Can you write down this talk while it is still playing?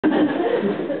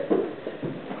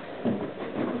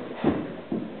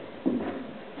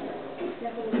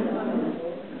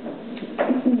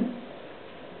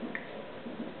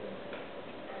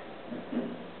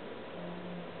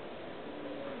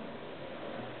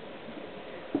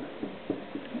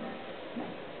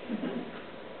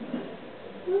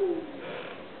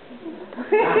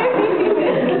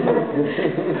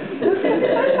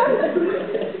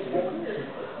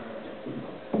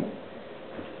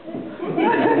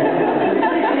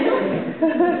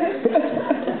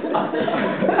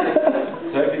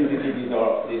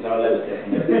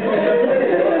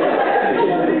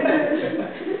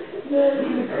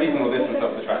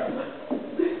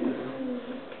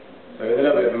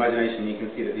imagination, you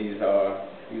can see that these are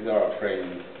our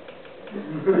trains.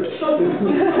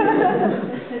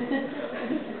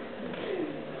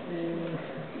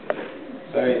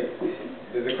 So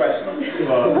there's a question.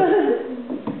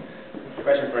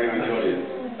 Question for anyone in the audience.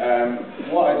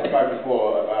 What I described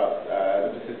before about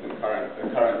the persistent current,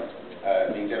 the current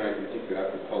being generated particularly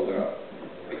as it's folded up,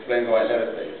 explains why it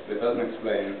levitates, but it doesn't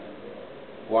explain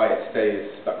why it stays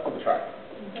stuck to the track.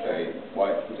 So why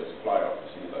it doesn't just fly off.